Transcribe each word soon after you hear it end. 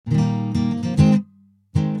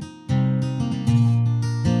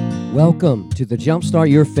Welcome to the Jumpstart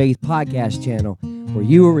Your Faith podcast channel, where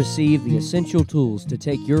you will receive the essential tools to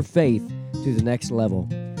take your faith to the next level.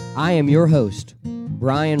 I am your host,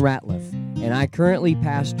 Brian Ratliff, and I currently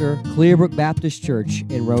pastor Clearbrook Baptist Church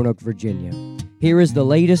in Roanoke, Virginia. Here is the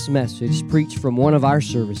latest message preached from one of our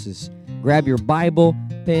services. Grab your Bible,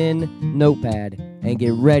 pen, notepad, and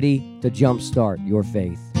get ready to jumpstart your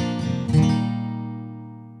faith.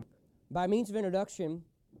 By means of introduction,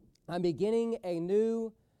 I'm beginning a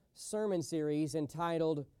new sermon series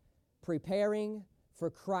entitled Preparing for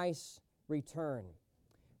Christ's Return.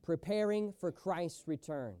 Preparing for Christ's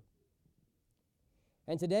Return.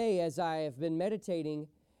 And today, as I have been meditating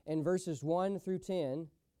in verses 1 through 10,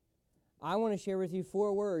 I want to share with you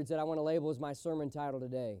 4 words that I want to label as my sermon title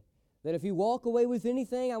today. That if you walk away with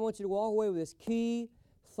anything, I want you to walk away with this key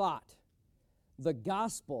thought. The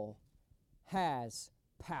gospel has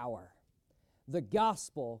power. The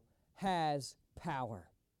gospel has power.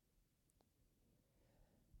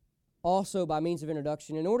 Also, by means of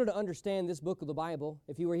introduction, in order to understand this book of the Bible,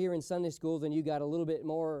 if you were here in Sunday school, then you got a little bit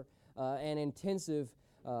more an intensive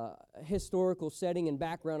historical setting and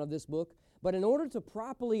background of this book. But in order to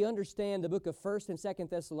properly understand the book of First and Second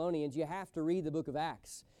Thessalonians, you have to read the book of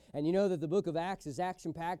Acts. And you know that the book of Acts is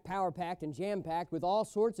action-packed, power-packed, and jam-packed with all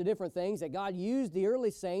sorts of different things that God used the early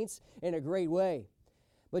saints in a great way.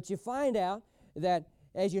 But you find out that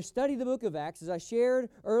as you study the book of Acts, as I shared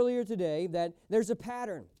earlier today, that there's a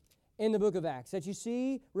pattern in the book of Acts that you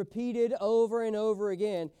see repeated over and over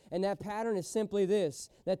again. And that pattern is simply this,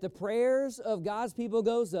 that the prayers of God's people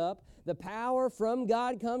goes up, the power from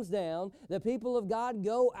God comes down, the people of God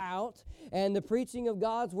go out, and the preaching of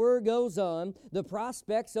God's word goes on, the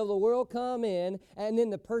prospects of the world come in, and then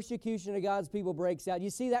the persecution of God's people breaks out. You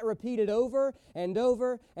see that repeated over and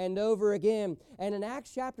over and over again. And in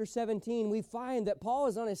Acts chapter 17, we find that Paul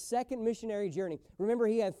is on his second missionary journey. Remember,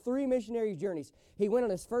 he had 3 missionary journeys. He went on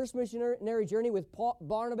his first missionary journey with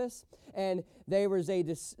Barnabas, and there was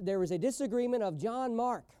a disagreement of John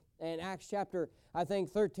Mark in Acts chapter, I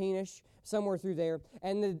think, 13-ish, somewhere through there.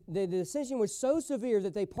 And the decision was so severe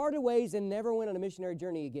that they parted ways and never went on a missionary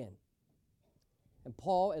journey again. And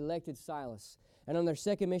Paul elected Silas. And on their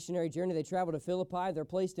second missionary journey, they traveled to Philippi. They're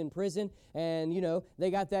placed in prison. And,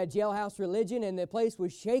 they got that jailhouse religion, and the place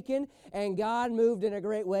was shaken. And God moved in a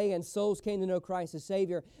great way, and souls came to know Christ as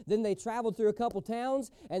Savior. Then they traveled through a couple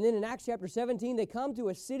towns. And then in Acts chapter 17, they come to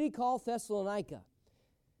a city called Thessalonica.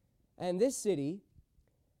 And this city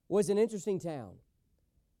was an interesting town.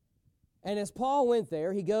 And as Paul went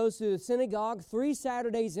there, he goes to the synagogue 3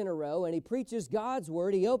 Saturdays in a row, and he preaches God's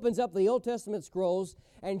word. He opens up the Old Testament scrolls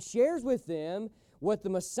and shares with them what the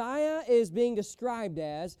Messiah is being described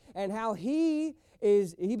as, and how he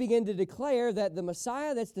began to declare that the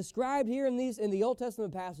Messiah that's described here in the Old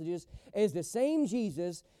Testament passages is the same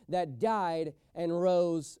Jesus that died and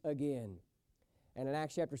rose again. And in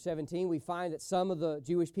Acts chapter 17, we find that some of the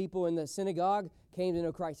Jewish people in the synagogue came to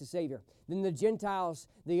know Christ as Savior. Then the Gentiles,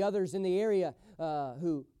 the others in the area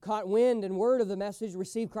who caught wind and word of the message,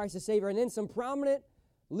 received Christ as Savior. And then some prominent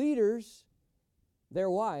leaders, their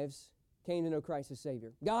wives, came to know Christ as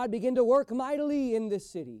Savior. God began to work mightily in this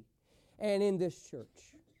city and in this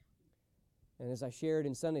church. And as I shared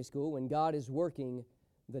in Sunday school, when God is working,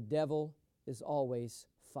 the devil is always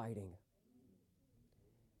fighting.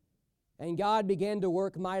 And God began to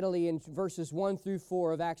work mightily in verses 1 through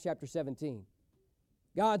 4 of Acts chapter 17.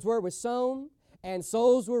 God's word was sown, and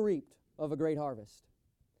souls were reaped of a great harvest.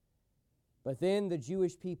 But then the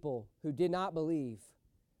Jewish people who did not believe,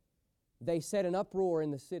 they set an uproar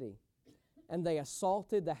in the city, and they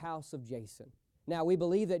assaulted the house of Jason. Now, we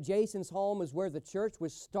believe that Jason's home is where the church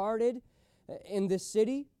was started in this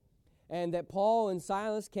city, and that Paul and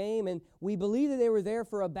Silas came, and we believe that they were there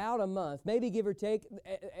for about a month, maybe give or take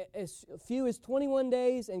as few as 21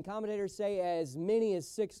 days, and commentators say as many as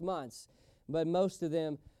 6 months. But most of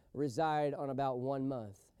them reside on about 1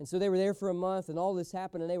 month. And so they were there for a month, and all this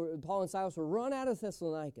happened, and Paul and Silas were run out of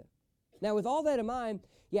Thessalonica. Now, with all that in mind,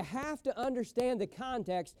 you have to understand the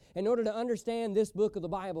context in order to understand this book of the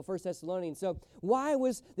Bible, First Thessalonians. So why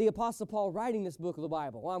was the Apostle Paul writing this book of the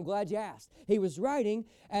Bible? Well, I'm glad you asked. He was writing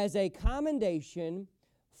as a commendation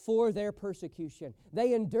for their persecution.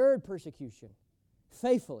 They endured persecution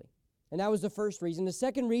faithfully. And that was the first reason. The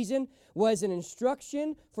second reason was an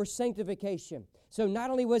instruction for sanctification. So not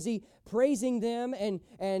only was he praising them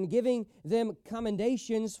and giving them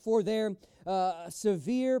commendations for their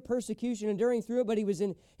severe persecution, enduring through it, but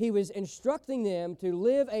he was instructing them to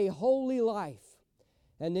live a holy life.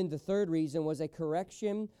 And then the third reason was a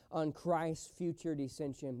correction on Christ's future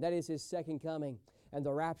descension. That is his second coming. and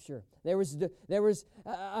the rapture. There was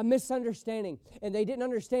a misunderstanding, and they didn't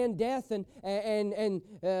understand death and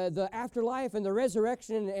the afterlife and the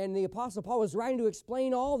resurrection, and the Apostle Paul was writing to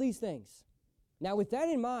explain all these things. Now, with that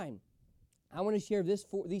in mind, I want to share these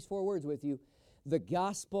four words with you. The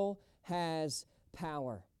gospel has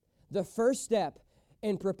power. The first step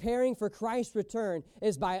in preparing for Christ's return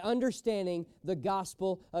is by understanding the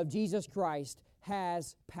gospel of Jesus Christ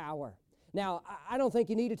has power. Now, I don't think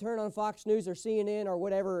you need to turn on Fox News or CNN or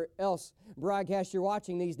whatever else broadcast you're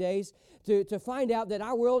watching these days to find out that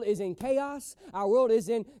our world is in chaos, our world is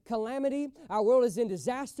in calamity, our world is in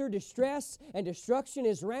disaster, distress, and destruction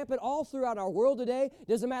is rampant all throughout our world today.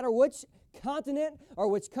 Doesn't matter which continent or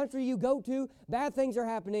which country you go to, bad things are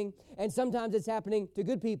happening, and sometimes it's happening to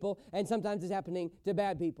good people, and sometimes it's happening to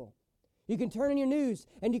bad people. You can turn on your news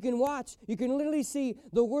and you can watch. You can literally see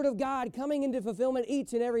the Word of God coming into fulfillment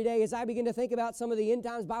each and every day. As I begin to think about some of the end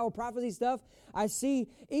times Bible prophecy stuff, I see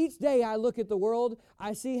each day I look at the world,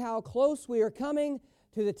 I see how close we are coming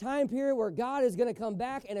to the time period where God is going to come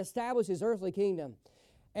back and establish His earthly kingdom.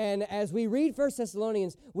 And as we read First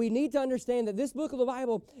Thessalonians, we need to understand that this book of the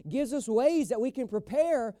Bible gives us ways that we can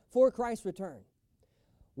prepare for Christ's return.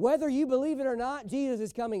 Whether you believe it or not, Jesus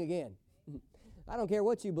is coming again. I don't care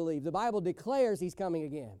what you believe. The Bible declares He's coming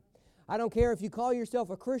again. I don't care if you call yourself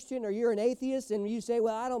a Christian or you're an atheist and you say,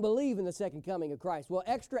 well, I don't believe in the second coming of Christ. Well,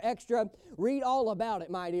 extra, read all about it,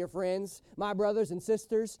 my dear friends, my brothers and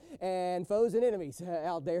sisters, and foes and enemies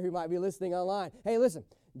out there who might be listening online. Hey, listen,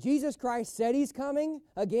 Jesus Christ said He's coming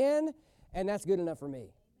again, and that's good enough for me.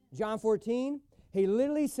 John 14, He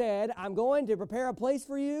literally said, I'm going to prepare a place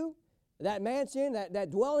for you, that mansion,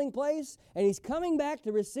 that dwelling place, and He's coming back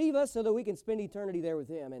to receive us so that we can spend eternity there with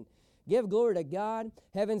Him. And give glory to God.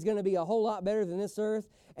 Heaven's going to be a whole lot better than this earth,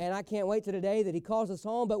 and I can't wait to the day that He calls us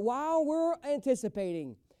home. But while we're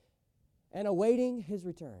anticipating and awaiting His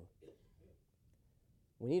return,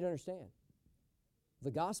 we need to understand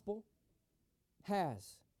the gospel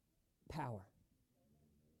has power.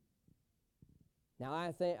 Now,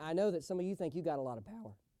 I know that some of you think you got a lot of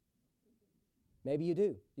power. Maybe you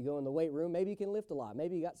do. You go in the weight room, maybe you can lift a lot.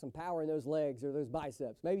 Maybe you got some power in those legs or those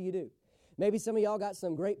biceps. Maybe you do. Maybe some of y'all got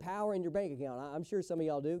some great power in your bank account. I'm sure some of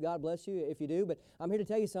y'all do. God bless you if you do. But I'm here to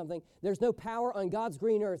tell you something. There's no power on God's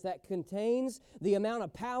green earth that contains the amount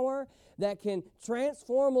of power that can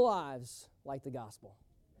transform lives like the gospel.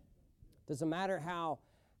 Doesn't matter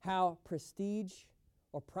how prestige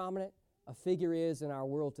or prominent a figure is in our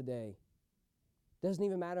world today. Doesn't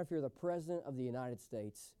even matter if you're the President of the United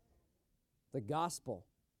States. The gospel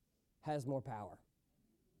has more power.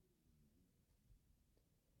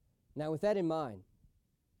 Now, with that in mind,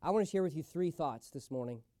 I want to share with you 3 thoughts this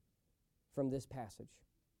morning from this passage.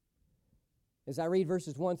 As I read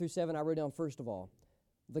verses 1 through 7, I wrote down, first of all,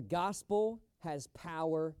 the gospel has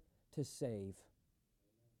power to save.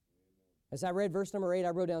 As I read verse number 8, I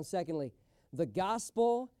wrote down, secondly, the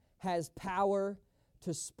gospel has power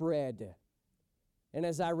to spread. And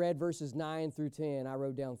as I read verses 9 through 10, I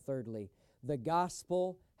wrote down, thirdly, the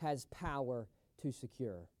gospel has power to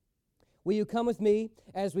secure. Will you come with me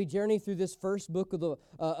as we journey through this first book of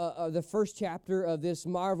the first chapter of this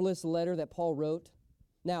marvelous letter that Paul wrote?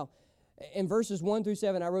 Now, in verses 1 through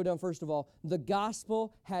 7, I wrote down, first of all, the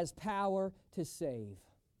gospel has power to save.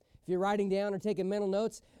 If you're writing down or taking mental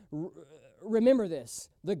notes, remember this.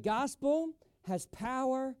 The gospel has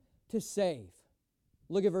power to save.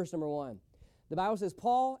 Look at verse number 1. The Bible says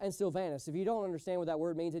Paul and Silvanus. If you don't understand what that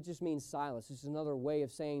word means, it just means Silas. It's just another way of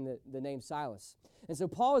saying the name Silas. And so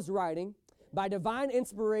Paul is writing by divine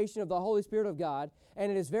inspiration of the Holy Spirit of God, and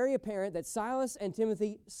it is very apparent that Silas and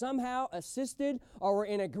Timothy somehow assisted or were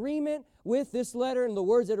in agreement with this letter and the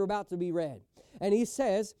words that are about to be read. And he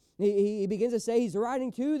says, he begins to say he's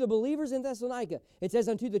writing to the believers in Thessalonica. It says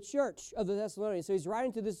unto the church of the Thessalonians. So he's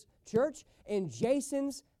writing to this church in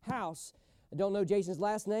Jason's house. I don't know Jason's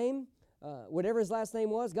last name. Whatever his last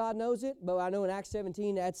name was, God knows it, but I know in Acts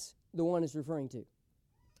 17, that's the one it's referring to.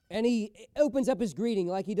 And he opens up his greeting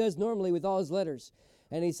like he does normally with all his letters.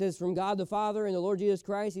 And he says, from God the Father and the Lord Jesus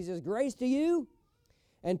Christ, he says, grace to you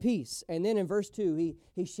and peace. And then in verse 2,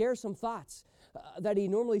 he shares some thoughts that he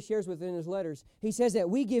normally shares within his letters. He says that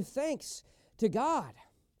we give thanks to God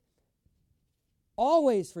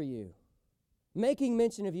always for you, making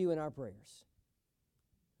mention of you in our prayers.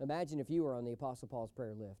 Imagine if you were on the Apostle Paul's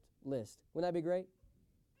prayer list. Wouldn't that be great?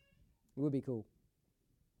 It would be cool.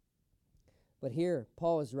 But here,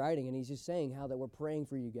 Paul is writing, and he's just saying how that we're praying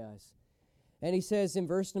for you guys. And he says in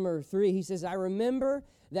verse number 3, he says, I remember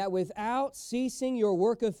that without ceasing your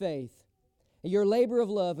work of faith your labor of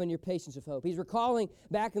love and your patience of hope. He's recalling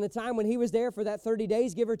back in the time when he was there for that 30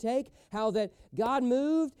 days, give or take, how that God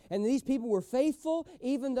moved and these people were faithful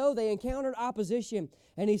even though they encountered opposition.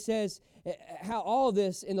 And he says how all of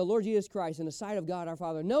this in the Lord Jesus Christ, in the sight of God our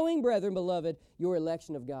Father, knowing, brethren, beloved, your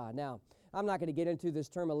election of God. Now, I'm not going to get into this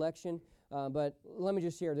term election, but let me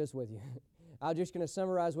just share this with you. I'm just going to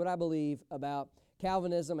summarize what I believe about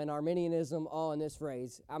Calvinism and Arminianism all in this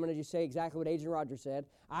phrase. I'm going to just say exactly what Agent Roger said.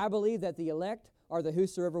 I believe that the elect are the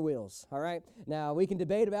whosoever wills, all right? Now, we can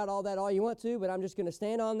debate about all that all you want to, but I'm just going to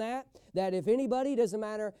stand on that if anybody, doesn't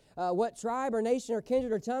matter what tribe or nation or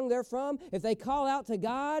kindred or tongue they're from, if they call out to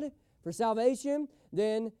God for salvation,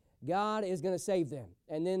 then God is going to save them.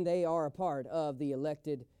 And then they are a part of the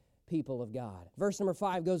elected people of God. Verse number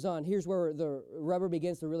 5 goes on. Here's where the rubber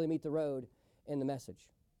begins to really meet the road in the message.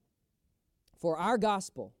 For our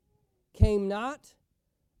gospel came not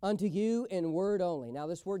unto you in word only. Now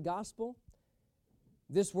this word gospel,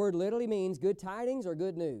 this word literally means good tidings or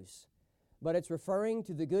good news. But it's referring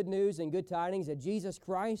to the good news and good tidings that Jesus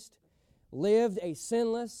Christ lived a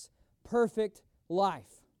sinless, perfect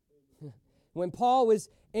life. When Paul was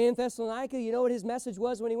in Thessalonica, you know what his message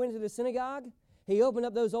was when he went to the synagogue? He opened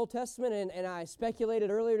up those Old Testament, and I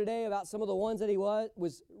speculated earlier today about some of the ones that he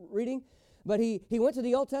was reading. But he went to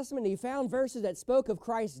the Old Testament and he found verses that spoke of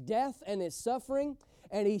Christ's death and his suffering.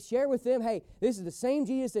 And he shared with them, hey, this is the same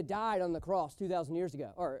Jesus that died on the cross 2,000 years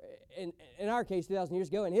ago. Or in our case, 2,000 years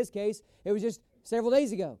ago. In his case, it was just several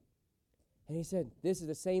days ago. And he said, this is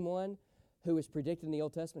the same one who was predicted in the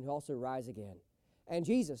Old Testament who also rise again. And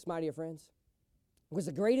Jesus, my dear friends, was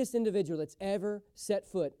the greatest individual that's ever set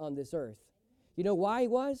foot on this earth. You know why he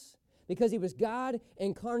was? Because he was God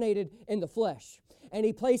incarnated in the flesh. And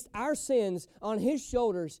he placed our sins on his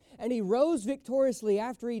shoulders, and he rose victoriously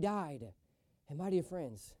after he died. And my dear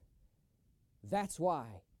friends, that's why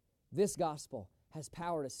this gospel has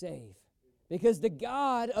power to save. Because the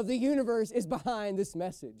God of the universe is behind this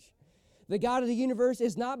message. The God of the universe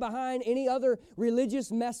is not behind any other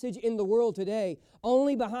religious message in the world today,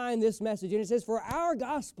 only behind this message. And it says, for our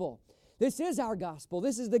gospel, this is our gospel.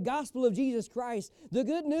 This is the gospel of Jesus Christ. The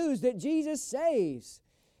good news that Jesus saves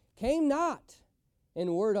came not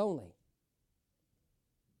in word only,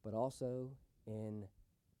 but also in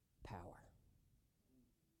power.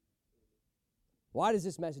 Why does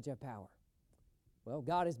this message have power? Well,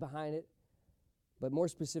 God is behind it, but more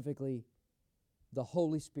specifically, the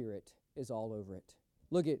Holy Spirit is all over it.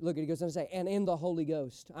 Look at it goes on to say, and in the Holy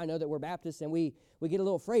Ghost. I know that we're Baptists and we get a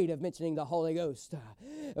little afraid of mentioning the Holy Ghost.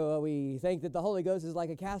 We think that the Holy Ghost is like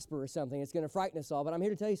a Casper or something. It's going to frighten us all. But I'm here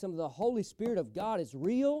to tell you something. The Holy Spirit of God is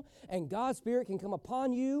real, and God's Spirit can come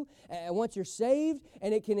upon you once you're saved,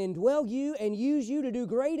 and it can indwell you and use you to do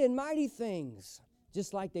great and mighty things,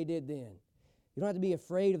 just like they did then. You don't have to be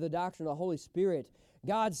afraid of the doctrine of the Holy Spirit.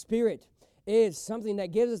 God's Spirit is something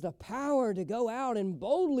that gives us the power to go out and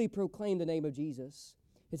boldly proclaim the name of Jesus.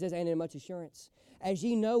 It says, and in much assurance, as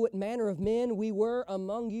ye know what manner of men we were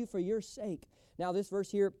among you for your sake. Now this verse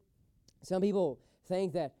here, some people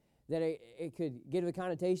think that it could give a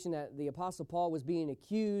connotation that the Apostle Paul was being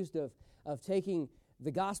accused of taking the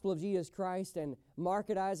gospel of Jesus Christ and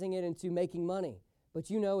marketizing it into making money. But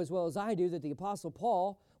you know as well as I do that the Apostle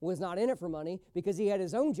Paul was not in it for money because he had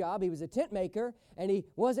his own job. He was a tent maker, and he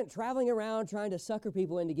wasn't traveling around trying to sucker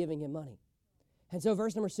people into giving him money. And so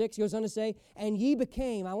verse number 6 goes on to say, and ye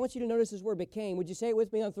became. I want you to notice this word became. Would you say it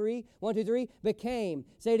with me on 3? 1, 2, 3. Became.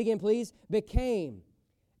 Say it again, please. Became.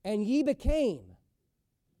 And ye became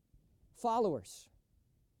followers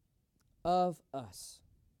of us.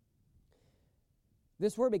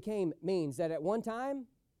 This word became means that at one time,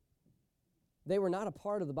 they were not a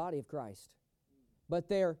part of the body of Christ. But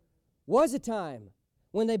there was a time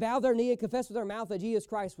when they bowed their knee and confessed with their mouth that Jesus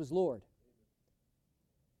Christ was Lord.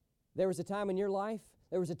 There was a time in your life,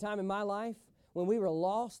 there was a time in my life, when we were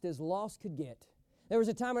lost as lost could get. There was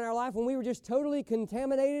a time in our life when we were just totally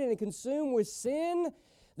contaminated and consumed with sin,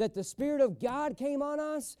 that the Spirit of God came on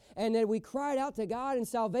us, and that we cried out to God in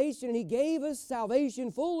salvation, and He gave us salvation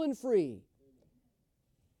full and free.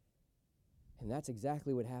 And that's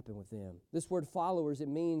exactly what happened with them. This word followers, it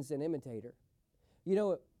means an imitator. You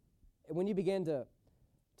know, when you begin to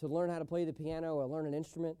learn how to play the piano or learn an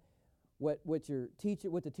instrument, what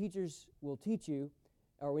the teachers will teach you,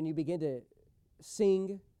 or when you begin to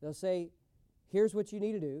sing, they'll say, here's what you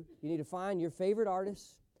need to do. You need to find your favorite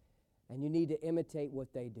artist, and you need to imitate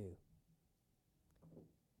what they do.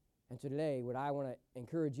 And so today, what I want to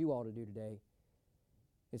encourage you all to do today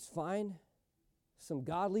is find some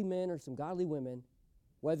godly men or some godly women,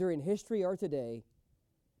 whether in history or today,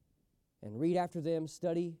 and read after them,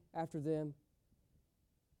 study after them,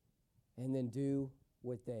 and then do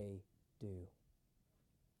what they do.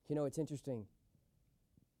 You know, it's interesting.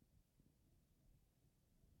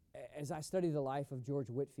 As I study the life of George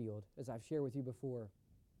Whitefield, as I've shared with you before,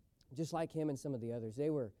 just like him and some of the others, they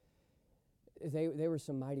were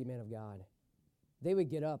some mighty men of God. They would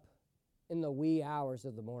get up in the wee hours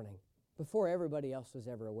of the morning before everybody else was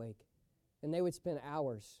ever awake, and they would spend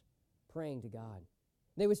hours praying to God.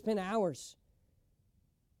 They would spend hours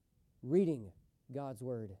reading God's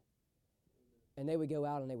Word, and they would go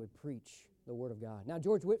out and they would preach the Word of God. Now,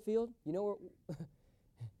 George Whitefield, you know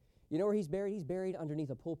where he's buried? He's buried underneath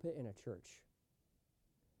a pulpit in a church.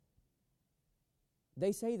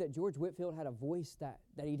 They say that George Whitefield had a voice that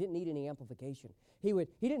he didn't need any amplification. He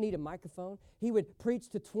didn't need a microphone. He would preach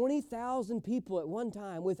to 20,000 people at one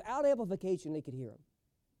time without amplification. They could hear him.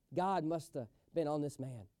 God must have been on this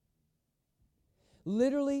man.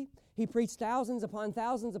 Literally, he preached thousands upon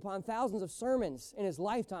thousands upon thousands of sermons in his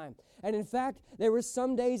lifetime. And in fact, there were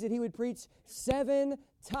some days that he would preach 7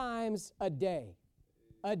 times a day.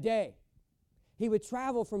 A day. He would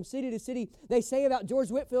travel from city to city. They say about George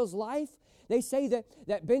Whitefield's life, they say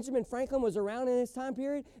that Benjamin Franklin was around in his time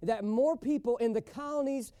period, that more people in the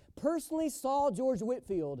colonies personally saw George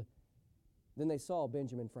Whitefield than they saw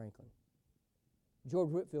Benjamin Franklin. George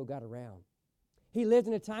Whitefield got around. He lived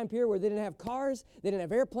in a time period where they didn't have cars, they didn't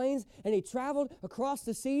have airplanes, and he traveled across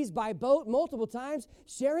the seas by boat multiple times,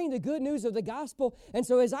 sharing the good news of the gospel. And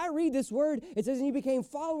so as I read this word, it says, and you became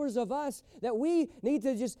followers of us, that we need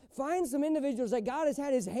to just find some individuals that God has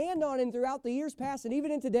had his hand on in throughout the years past and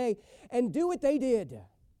even in today, and do what they did.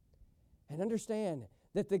 And understand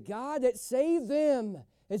that the God that saved them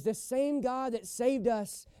is the same God that saved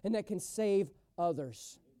us and that can save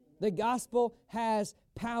others. The gospel has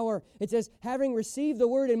power. It says, having received the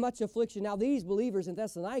word in much affliction. Now, these believers in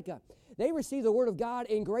Thessalonica, they received the word of God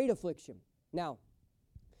in great affliction. Now,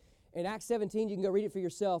 in Acts 17, you can go read it for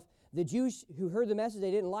yourself. The Jews who heard the message,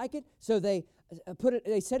 they didn't like it, so they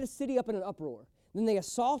set a city up in an uproar. Then they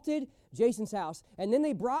assaulted Jason's house, and then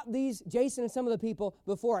they brought Jason and some of the people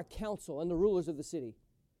before a council and the rulers of the city.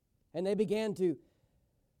 And they began to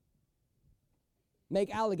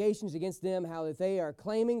make allegations against them, how that they are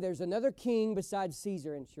claiming there's another king besides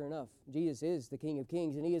Caesar. And sure enough, Jesus is the King of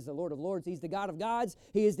kings, and he is the Lord of lords. He's the God of gods.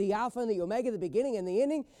 He is the Alpha and the Omega, the beginning and the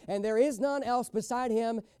ending. And there is none else beside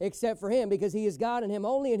him except for him, because he is God and him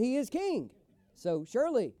only, and he is king. So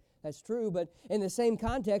surely that's true, but in the same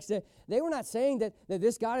context, they were not saying that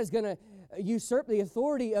this God is going to usurp the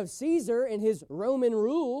authority of Caesar in his Roman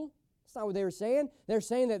rule. That's not what they were saying. They're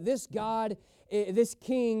saying that this God, this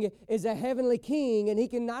king, is a heavenly king, and he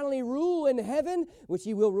can not only rule in heaven, which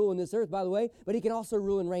he will rule in this earth, by the way, but he can also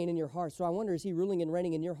rule and reign in your heart. So I wonder, is he ruling and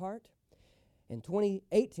reigning in your heart? In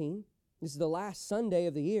 2018, this is the last Sunday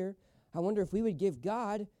of the year, I wonder if we would give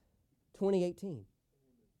God 2018.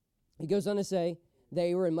 He goes on to say,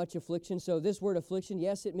 they were in much affliction. So this word affliction,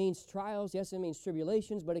 yes, it means trials. Yes, it means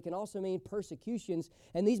tribulations, but it can also mean persecutions.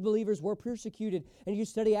 And these believers were persecuted. And you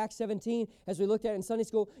study Acts 17, as we looked at in Sunday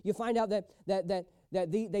school, you find out that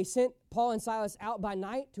they sent Paul and Silas out by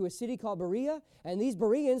night to a city called Berea. And these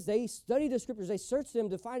Bereans, they studied the scriptures. They searched them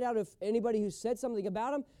to find out if anybody who said something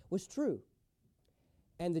about them was true.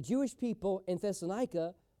 And the Jewish people in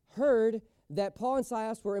Thessalonica heard that Paul and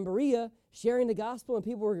Silas were in Berea sharing the gospel, and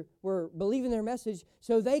people were believing their message.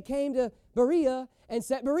 So they came to Berea and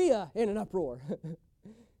set Berea in an uproar.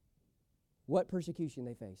 What persecution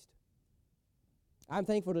they faced. I'm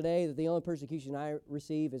thankful today that the only persecution I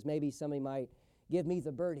receive is maybe somebody might give me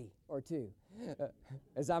the birdie or two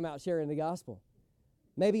as I'm out sharing the gospel.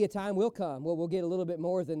 Maybe a time will come where we'll get a little bit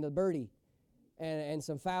more than the birdie and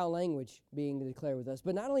some foul language being declared with us.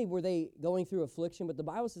 But not only were they going through affliction, but the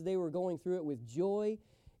Bible says they were going through it with joy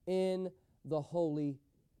in the Holy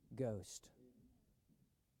Ghost.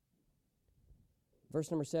 Verse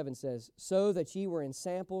number 7 says, so that ye were in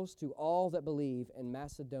samples to all that believe in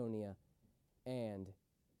Macedonia and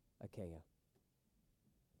Achaia.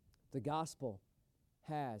 The gospel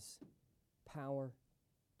has power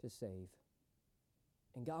to save.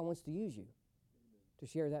 And God wants to use you to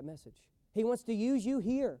share that message. He wants to use you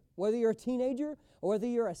here, whether you're a teenager or whether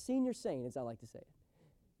you're a senior saint, as I like to say it.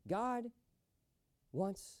 God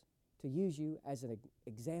wants to use you as an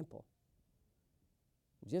example,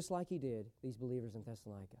 just like he did these believers in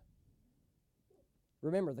Thessalonica.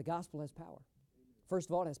 Remember, the gospel has power. First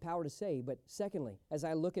of all, it has power to save, but secondly, as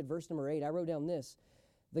I look at verse number 8, I wrote down this: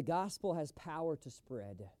 the gospel has power to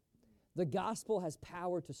spread. The gospel has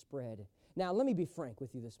power to spread. Now, let me be frank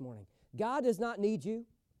with you this morning. God does not need you,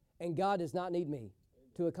 and God does not need me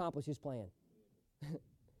to accomplish his plan.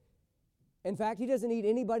 In fact, He doesn't need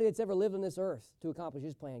anybody that's ever lived on this earth to accomplish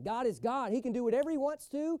His plan. God is God. He can do whatever He wants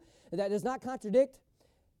to. That does not contradict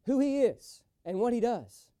who He is and what He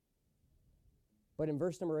does. But in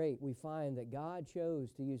verse number 8, we find that God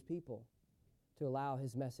chose to use people to allow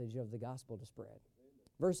His message of the gospel to spread.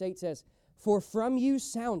 Verse 8 says, "For from you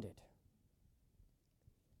sounded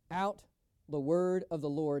out the word of the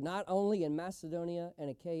Lord, not only in Macedonia and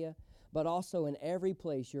Achaia, but also in every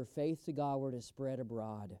place your faith to Godward is spread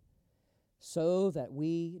abroad, so that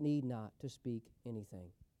we need not to speak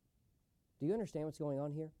anything." Do you understand what's going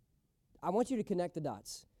on here? I want you to connect the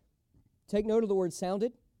dots. Take note of the word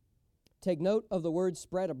sounded. Take note of the word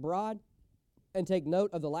spread abroad. And take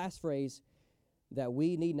note of the last phrase, that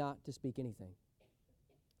we need not to speak anything.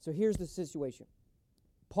 So here's the situation.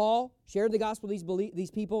 Paul shared the gospel with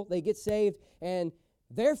these people. They get saved, and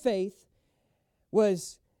their faith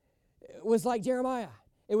was like Jeremiah.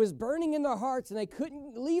 It was burning in their hearts, and they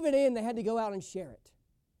couldn't leave it in. They had to go out and share it.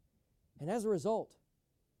 And as a result,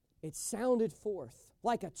 it sounded forth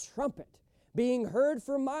like a trumpet, being heard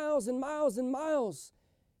for miles and miles and miles.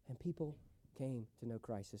 And people came to know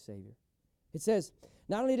Christ as Savior. It says,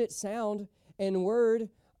 not only did it sound in word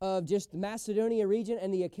of just the Macedonia region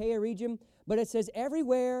and the Achaia region, but it says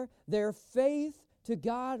everywhere their faith to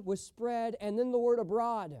God was spread, and then the word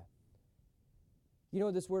abroad. You know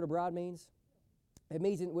what this word abroad means? It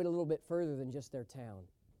means it went a little bit further than just their town.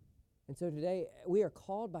 And so today, we are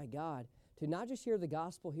called by God to not just share the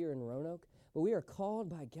gospel here in Roanoke, but we are called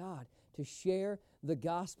by God to share the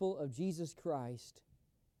gospel of Jesus Christ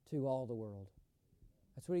to all the world.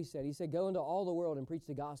 That's what He said. He said, go into all the world and preach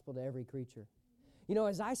the gospel to every creature. You know,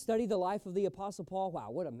 as I study the life of the Apostle Paul,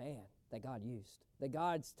 wow, what a man that God used, that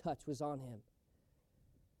God's touch was on him.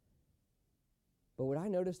 But what I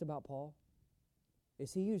noticed about Paul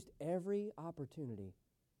is he used every opportunity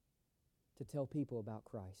to tell people about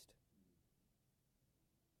Christ.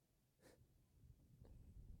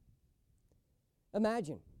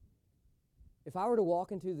 Imagine if I were to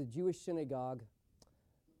walk into the Jewish synagogue,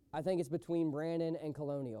 I think it's between Brandon and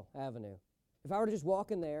Colonial Avenue. If I were to just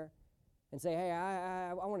walk in there and say, hey,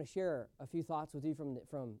 I want to share a few thoughts with you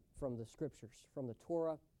from the Scriptures, from the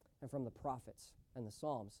Torah and from the prophets and the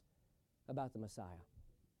Psalms about the Messiah.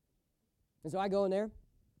 And so I go in there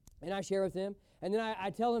and I share with them, and then I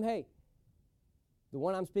tell them, hey, the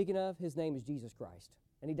one I'm speaking of, his name is Jesus Christ.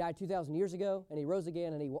 And he died 2,000 years ago, and he rose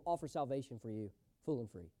again, and he will offer salvation for you, full and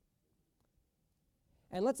free.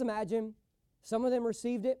 And let's imagine some of them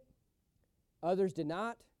received it, others did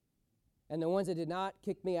not, and the ones that did not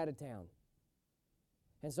kicked me out of town.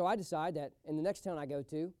 And so I decide that in the next town I go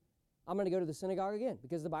to, I'm going to go to the synagogue again,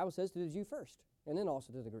 because the Bible says to the Jew first, and then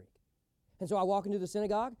also to the Greek. And so I walk into the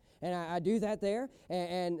synagogue, and I do that there,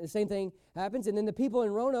 and the same thing happens. And then the people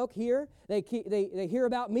in Roanoke here, they hear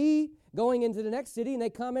about me going into the next city, and they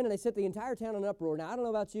come in and they set the entire town in uproar. Now, I don't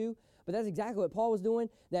know about you, but that's exactly what Paul was doing,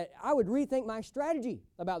 that I would rethink my strategy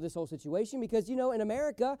about this whole situation, because, you know, in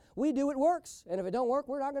America, we do what works, and if it don't work,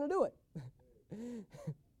 we're not going to do it.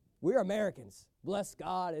 We're Americans. Bless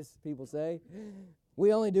God, as people say.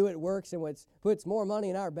 We only do what works and what puts more money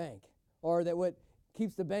in our bank, or that what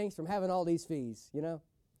keeps the banks from having all these fees, you know?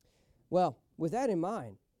 Well, with that in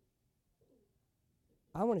mind,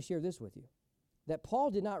 I want to share this with you, that Paul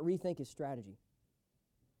did not rethink his strategy.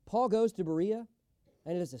 Paul goes to Berea,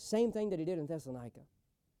 and it is the same thing that he did in Thessalonica.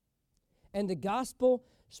 And the gospel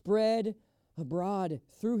spread abroad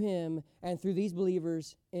through him and through these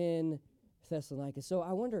believers in Thessalonica. So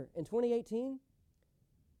I wonder, in 2018,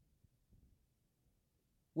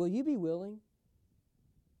 will you be willing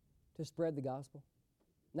to spread the gospel?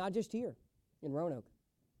 Not just here in Roanoke,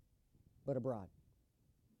 but abroad.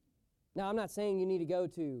 Now, I'm not saying you need to go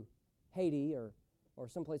to Haiti or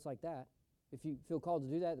someplace like that. If you feel called to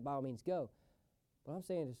do that, by all means go. What I'm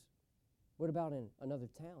saying is, what about in another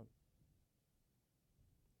town?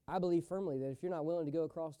 I believe firmly that if you're not willing to go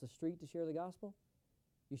across the street to share the gospel,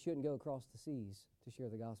 you shouldn't go across the seas to share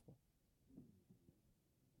the gospel.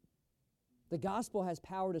 The gospel has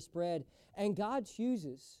power to spread, and God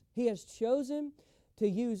chooses. He has chosen to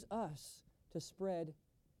use us to spread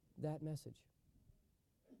that message.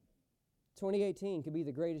 2018 could be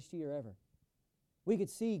the greatest year ever. We could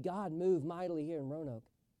see God move mightily here in Roanoke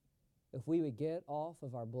if we would get off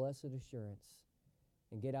of our blessed assurance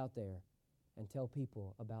and get out there and tell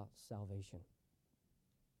people about salvation.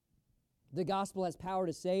 The gospel has power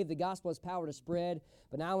to save. The gospel has power to spread.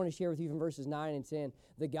 But now I want to share with you from verses 9 and 10,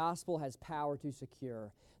 the gospel has power to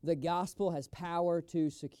secure. The gospel has power to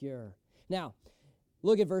secure. Now,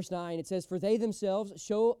 Look at verse 9. It says, "For they themselves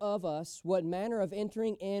show of us what manner of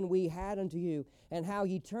entering in we had unto you, and how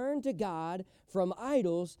ye turned to God from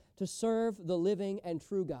idols to serve the living and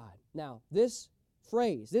true God." Now, this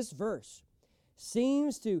phrase, this verse,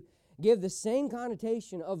 seems to give the same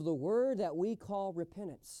connotation of the word that we call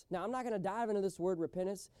repentance. Now, I'm not going to dive into this word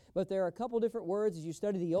repentance, but there are a couple different words as you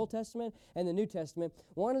study the Old Testament and the New Testament.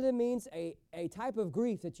 One of them means a type of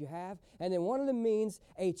grief that you have, and then one of them means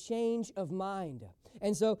a change of mind.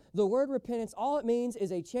 And so the word repentance, all it means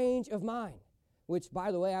is a change of mind, which,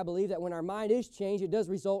 by the way, I believe that when our mind is changed, it does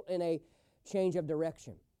result in a change of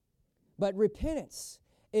direction. But repentance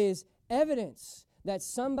is evidence that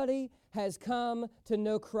somebody has come to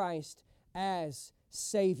know Christ as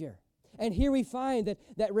Savior. And here we find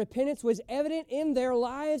that repentance was evident in their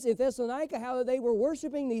lives in Thessalonica, how they were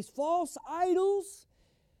worshiping these false idols,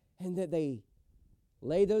 and that they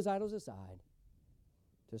laid those idols aside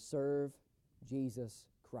to serve Jesus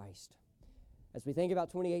Christ. As we think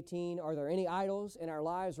about 2018, are there any idols in our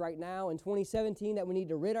lives right now in 2017 that we need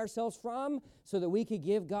to rid ourselves from so that we could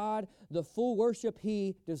give God the full worship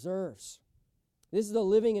He deserves? This is the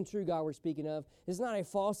living and true God we're speaking of. This is not a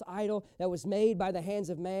false idol that was made by the hands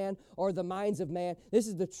of man or the minds of man. This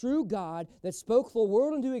is the true God that spoke the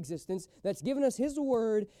world into existence, that's given us His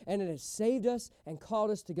word, and it has saved us and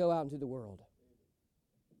called us to go out into the world.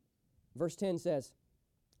 Verse 10 says,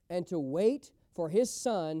 "And to wait for His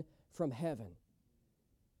Son from heaven,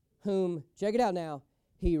 whom," check it out now,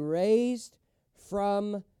 "He raised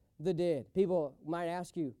from the dead." People might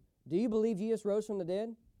ask you, do you believe Jesus rose from the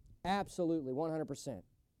dead? Absolutely, 100%.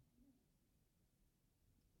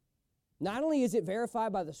 Not only is it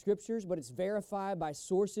verified by the Scriptures, but it's verified by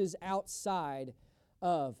sources outside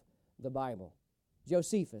of the Bible.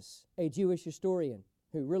 Josephus, a Jewish historian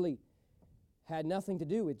who really had nothing to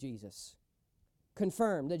do with Jesus,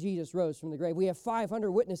 confirmed that Jesus rose from the grave. We have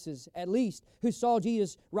 500 witnesses, at least, who saw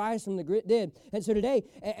Jesus rise from the dead. And so today,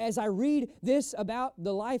 as I read this about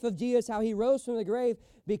the life of Jesus, how He rose from the grave,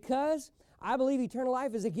 because I believe eternal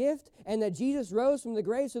life is a gift and that Jesus rose from the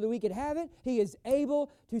grave so that we could have it, He is able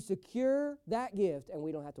to secure that gift and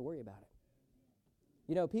we don't have to worry about it.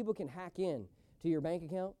 You know, people can hack in to your bank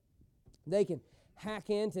account. They can hack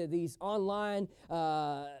into these online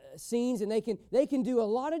scenes, and they can do a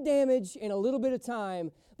lot of damage in a little bit of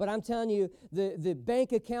time. But I'm telling you, the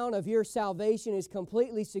bank account of your salvation is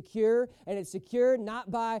completely secure, and it's secured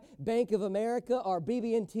not by Bank of America or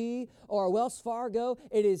BB&T or Wells Fargo.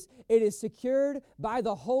 It is secured by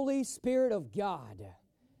the Holy Spirit of God.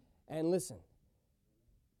 And listen,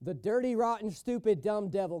 the dirty, rotten, stupid, dumb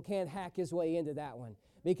devil can't hack his way into that one,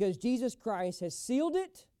 because Jesus Christ has sealed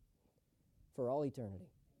it for all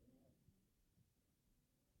eternity.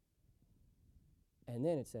 And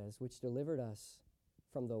then it says, which delivered us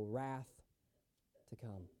from the wrath to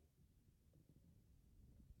come.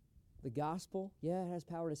 The gospel, yeah, it has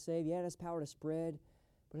power to save, yeah, it has power to spread,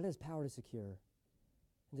 but it has power to secure.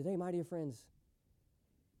 And today, my dear friends,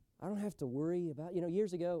 I don't have to worry about,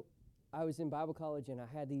 years ago, I was in Bible college and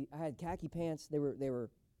I had khaki pants. They were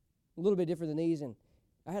a little bit different than these, and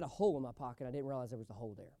I had a hole in my pocket. I didn't realize there was a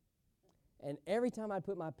hole there. And every time I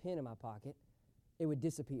put my pen in my pocket, it would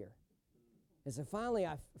disappear. And so finally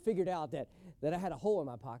I figured out that I had a hole in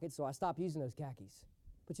my pocket, so I stopped using those khakis.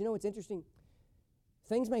 But you know what's interesting?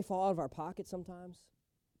 Things may fall out of our pockets sometimes,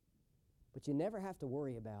 but you never have to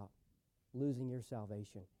worry about losing your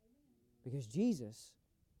salvation. Because Jesus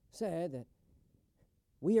said that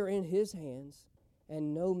we are in His hands,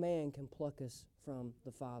 and no man can pluck us from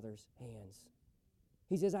the Father's hands.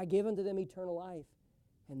 He says, I give unto them eternal life,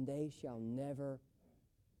 and they shall never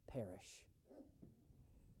perish.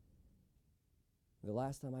 The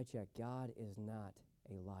last time I checked, God is not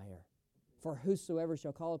a liar. For whosoever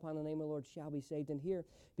shall call upon the name of the Lord shall be saved. And here,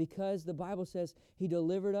 because the Bible says He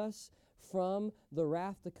delivered us from the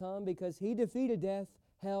wrath to come, because He defeated death,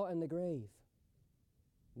 hell, and the grave,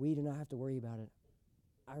 we do not have to worry about it.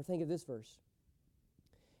 I think of this verse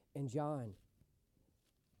in John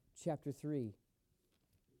chapter 3.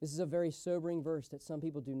 This is a very sobering verse that some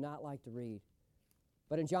people do not like to read.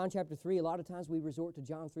 But in John chapter 3, a lot of times we resort to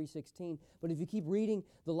John 3:16. But if you keep reading,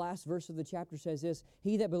 the last verse of the chapter says this,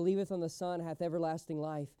 He that believeth on the Son hath everlasting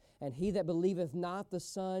life, and he that believeth not the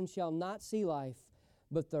Son shall not see life,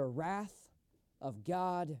 but the wrath of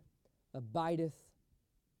God abideth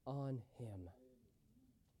on him.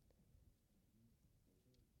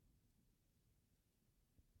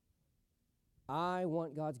 I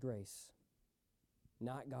want God's grace,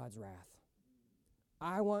 not God's wrath.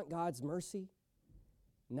 I want God's mercy,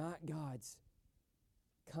 not God's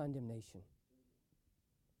condemnation.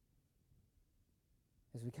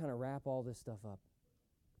 As we kind of wrap all this stuff up,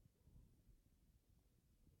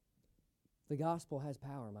 The gospel has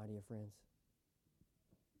power, my dear friends.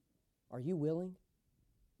 Are you willing?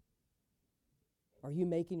 Are you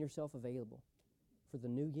making yourself available for the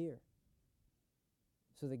new year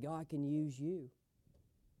so that God can use you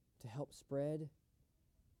to help spread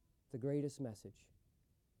the greatest message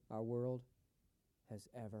our world has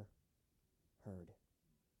ever heard?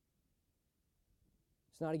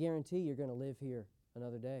 It's not a guarantee you're going to live here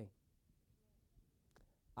another day.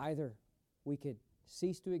 Either we could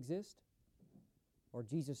cease to exist, or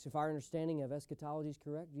Jesus, if our understanding of eschatology is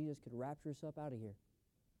correct, Jesus could rapture us up out of here,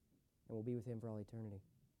 and we'll be with Him for all eternity.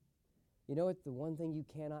 You know what? The one thing you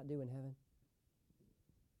cannot do in heaven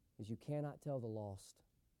is you cannot tell the lost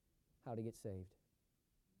how to get saved.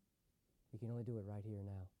 You can only do it right here and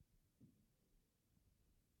now.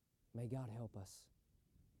 May God help us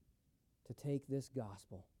to take this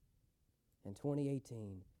gospel in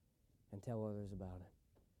 2018 and tell others about it.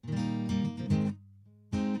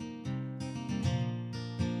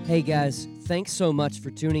 Hey guys, thanks so much for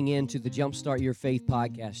tuning in to the Jumpstart Your Faith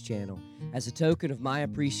podcast channel. As a token of my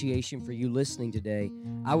appreciation for you listening today,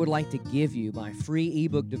 I would like to give you my free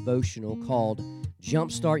ebook devotional called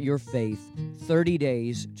Jumpstart Your Faith, 30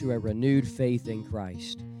 Days to a Renewed Faith in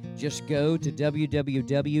Christ. Just go to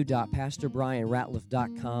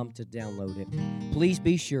www.pastorbrianratliff.com to download it. Please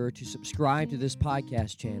be sure to subscribe to this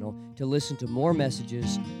podcast channel to listen to more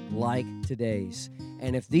messages like today's.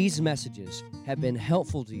 And if these messages have been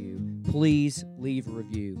helpful to you, please leave a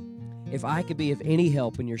review. If I could be of any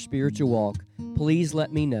help in your spiritual walk, please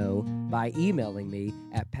let me know by emailing me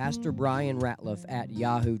at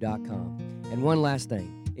pastorbrianratliff@yahoo.com. And one last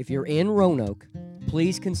thing, if you're in Roanoke,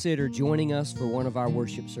 please consider joining us for one of our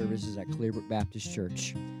worship services at Clearbrook Baptist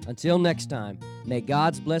Church. Until next time, may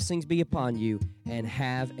God's blessings be upon you and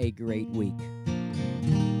have a great week.